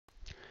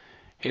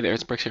Hey there,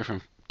 it's Brooks here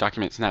from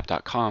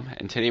DocumentSnap.com,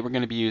 and today we're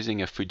going to be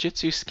using a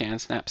Fujitsu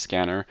ScanSnap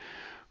scanner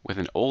with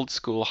an old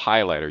school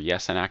highlighter,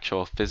 yes, an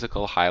actual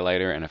physical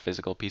highlighter and a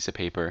physical piece of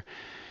paper,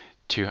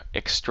 to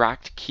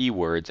extract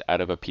keywords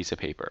out of a piece of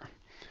paper.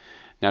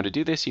 Now to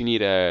do this you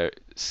need a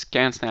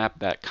ScanSnap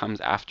that comes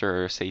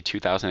after, say,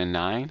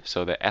 2009,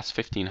 so the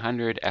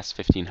S1500,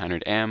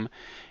 S1500M,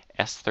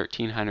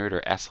 S1300,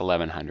 or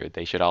S1100.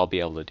 They should all be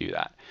able to do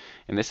that.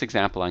 In this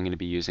example I'm going to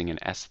be using an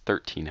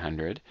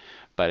S1300,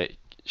 but it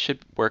should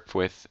work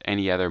with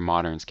any other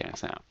modern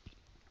ScanSnap.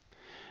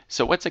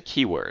 So what's a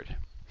keyword?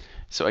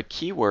 So a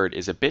keyword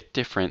is a bit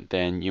different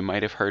than you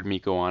might have heard me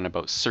go on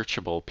about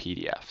searchable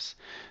PDFs.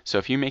 So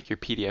if you make your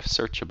PDF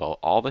searchable,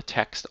 all the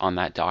text on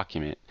that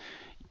document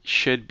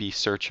should be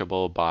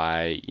searchable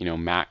by,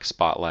 Mac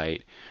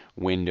Spotlight,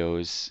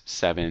 Windows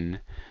 7,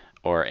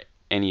 or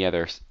any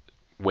other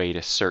way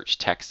to search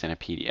text in a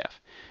PDF.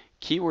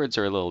 Keywords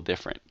are a little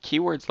different.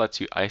 Keywords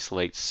lets you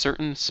isolate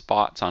certain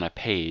spots on a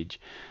page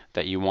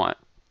that you want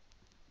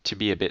to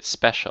be a bit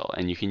special,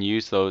 and you can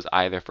use those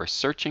either for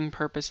searching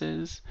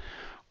purposes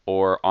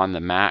or on the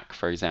Mac,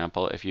 for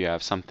example. If you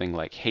have something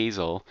like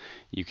Hazel,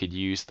 you could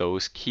use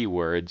those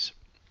keywords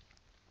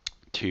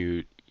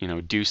to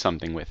do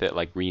something with it,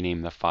 like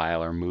rename the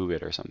file or move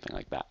it or something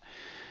like that.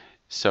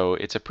 So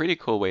it's a pretty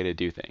cool way to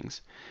do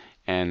things,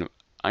 and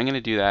I'm going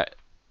to do that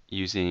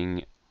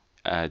using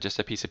just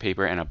a piece of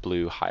paper and a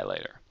blue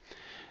highlighter.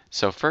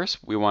 So first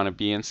we want to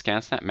be in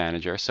ScanSnap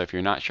Manager, so if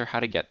you're not sure how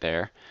to get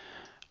there,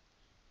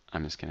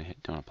 I'm just going to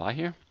hit Don't Apply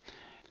here.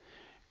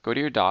 Go to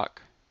your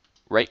dock,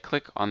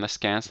 right-click on the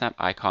ScanSnap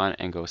icon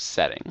and go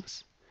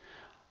Settings.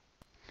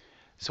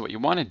 So what you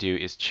want to do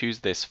is choose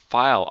this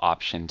File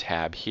option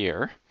tab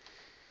here.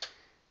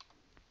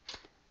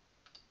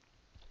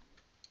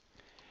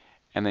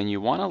 And then you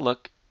want to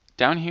look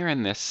down here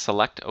in this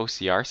Select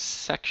OCR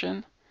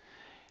section.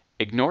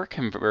 Ignore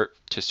Convert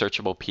to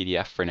Searchable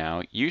PDF for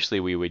now. Usually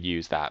we would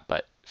use that,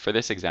 but for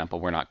this example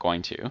we're not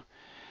going to.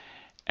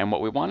 And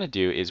what we want to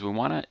do is we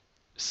want to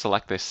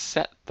select this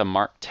Set the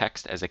marked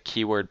text as a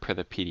keyword per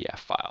the PDF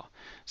file.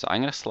 So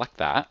I'm going to select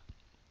that.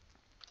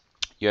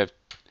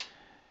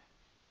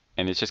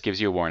 And it just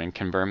gives you a warning,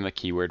 confirm the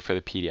keyword for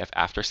the PDF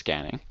after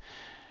scanning,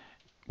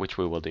 which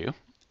we will do.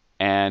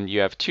 And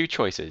you have two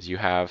choices. You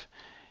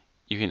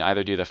can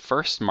either do the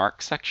first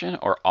mark section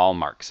or all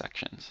mark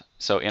sections.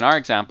 So in our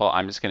example,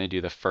 I'm just going to do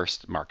the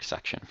first mark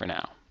section for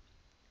now.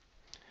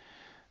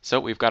 So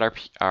we've got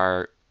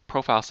our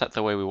profile set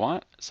the way we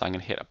want, so I'm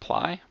going to hit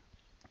Apply.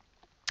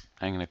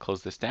 I'm going to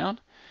close this down,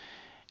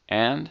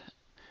 and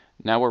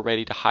now we're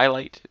ready to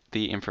highlight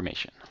the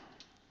information.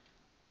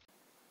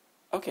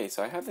 Okay,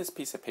 so I have this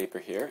piece of paper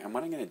here, and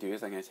what I'm going to do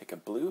is I'm going to take a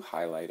blue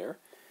highlighter,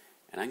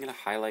 and I'm going to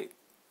highlight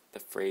the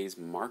phrase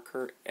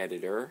marker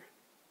editor,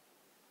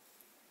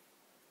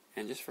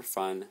 and just for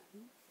fun,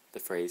 the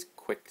phrase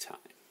QuickTime.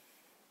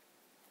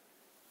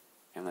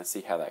 And let's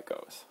see how that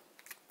goes.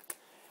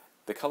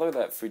 The color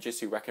that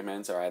Fujitsu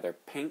recommends are either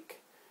pink,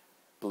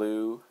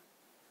 blue,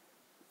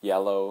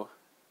 yellow,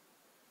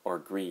 or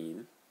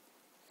green,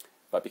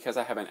 but because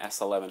I have an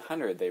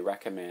S1100, they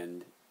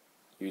recommend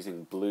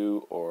using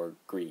blue or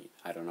green.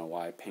 I don't know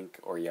why pink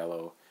or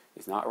yellow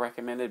is not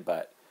recommended,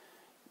 but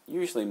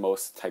usually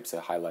most types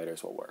of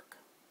highlighters will work.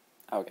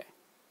 Okay,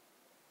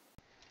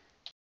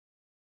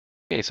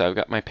 so I've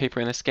got my paper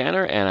in the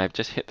scanner, and I've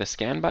just hit the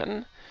scan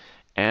button,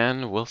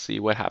 and we'll see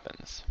what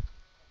happens.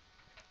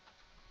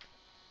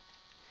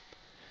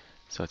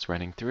 So it's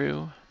running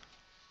through,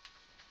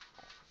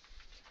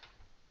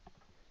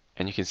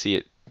 and you can see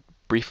it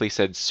briefly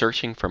said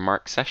searching for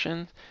marked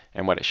sessions,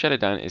 and what it should have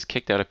done is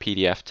kicked out a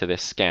PDF to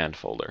this scanned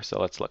folder. So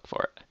let's look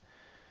for it.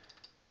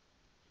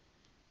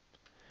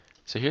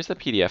 So here's the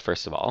PDF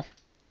first of all,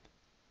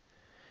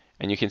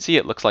 and you can see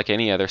it looks like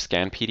any other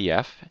scanned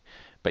PDF,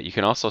 but you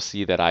can also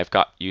see that I've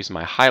used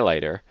my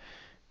highlighter.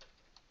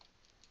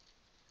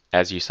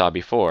 As you saw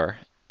before,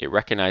 it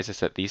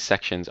recognizes that these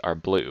sections are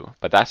blue,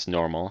 but that's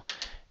normal.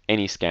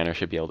 Any scanner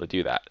should be able to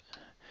do that.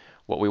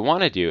 What we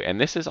want to do, and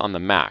this is on the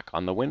Mac,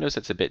 on the Windows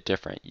it's a bit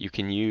different. You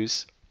can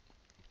use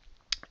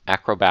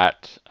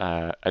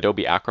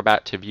Adobe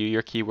Acrobat to view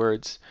your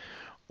keywords,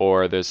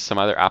 or there's some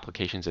other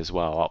applications as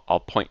well I'll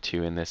point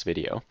to in this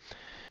video.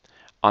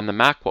 On the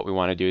Mac, what we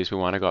want to do is we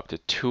want to go up to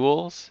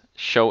Tools,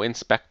 Show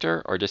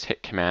Inspector, or just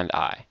hit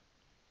Command-I.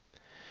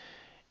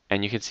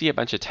 And you can see a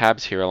bunch of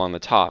tabs here along the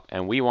top,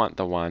 and we want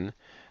the one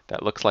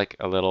that looks like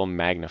a little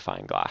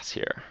magnifying glass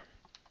here.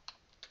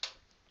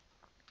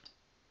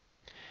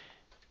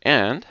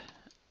 And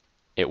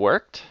it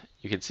worked.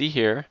 You can see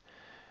here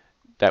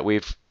that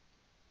we've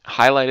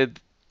highlighted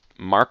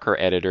marker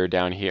editor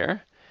down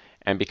here,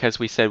 and because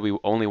we said we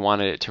only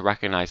wanted it to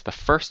recognize the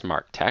first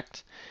marked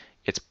text,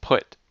 it's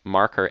put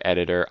marker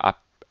editor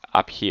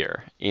up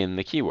here in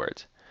the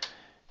keywords.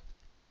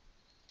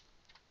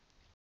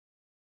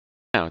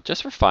 Now,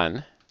 just for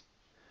fun,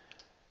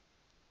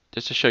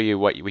 just to show you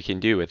what we can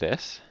do with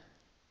this,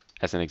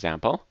 as an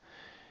example,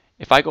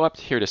 if I go up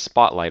here to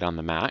Spotlight on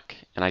the Mac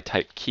and I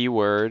type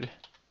keyword :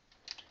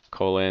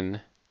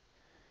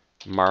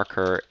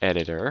 marker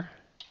editor,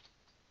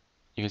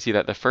 you can see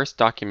that the first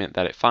document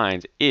that it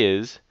finds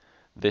is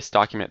this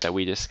document that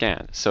we just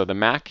scanned. So the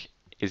Mac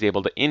is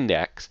able to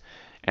index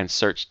and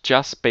search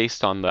just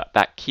based on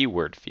that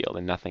keyword field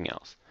and nothing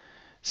else.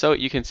 So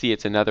you can see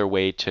it's another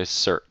way to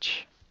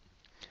search.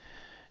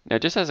 Now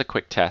just as a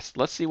quick test,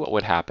 let's see what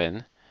would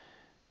happen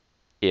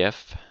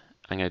if,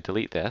 I'm going to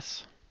delete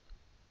this.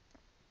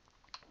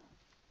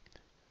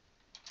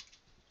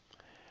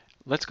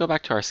 Let's go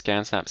back to our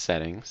ScanSnap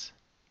settings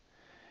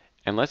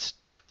and let's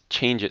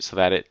change it so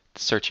that it's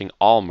searching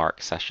all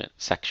marked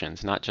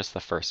sections, not just the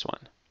first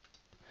one.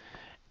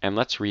 And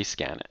let's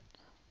rescan it.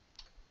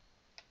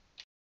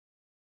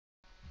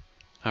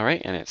 All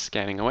right, and it's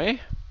scanning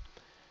away.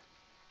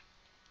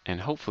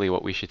 And hopefully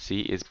what we should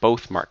see is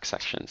both marked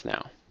sections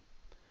now.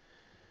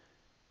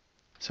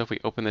 So if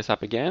we open this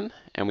up again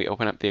and we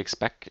open up the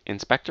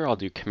inspector, I'll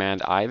do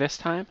Command I this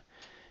time.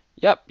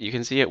 Yep, you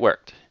can see it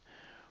worked.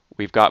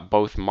 We've got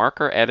both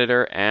marker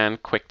editor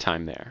and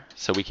QuickTime there.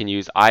 So we can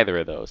use either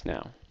of those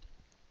now.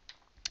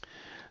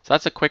 So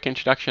that's a quick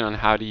introduction on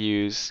how to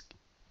use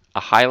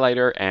a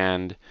highlighter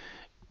and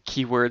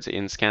keywords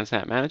in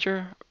ScanSnap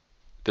Manager.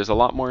 There's a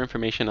lot more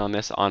information on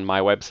this on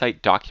my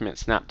website,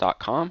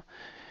 DocumentSnap.com.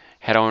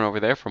 Head on over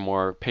there for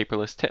more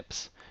paperless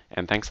tips.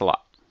 And thanks a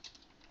lot.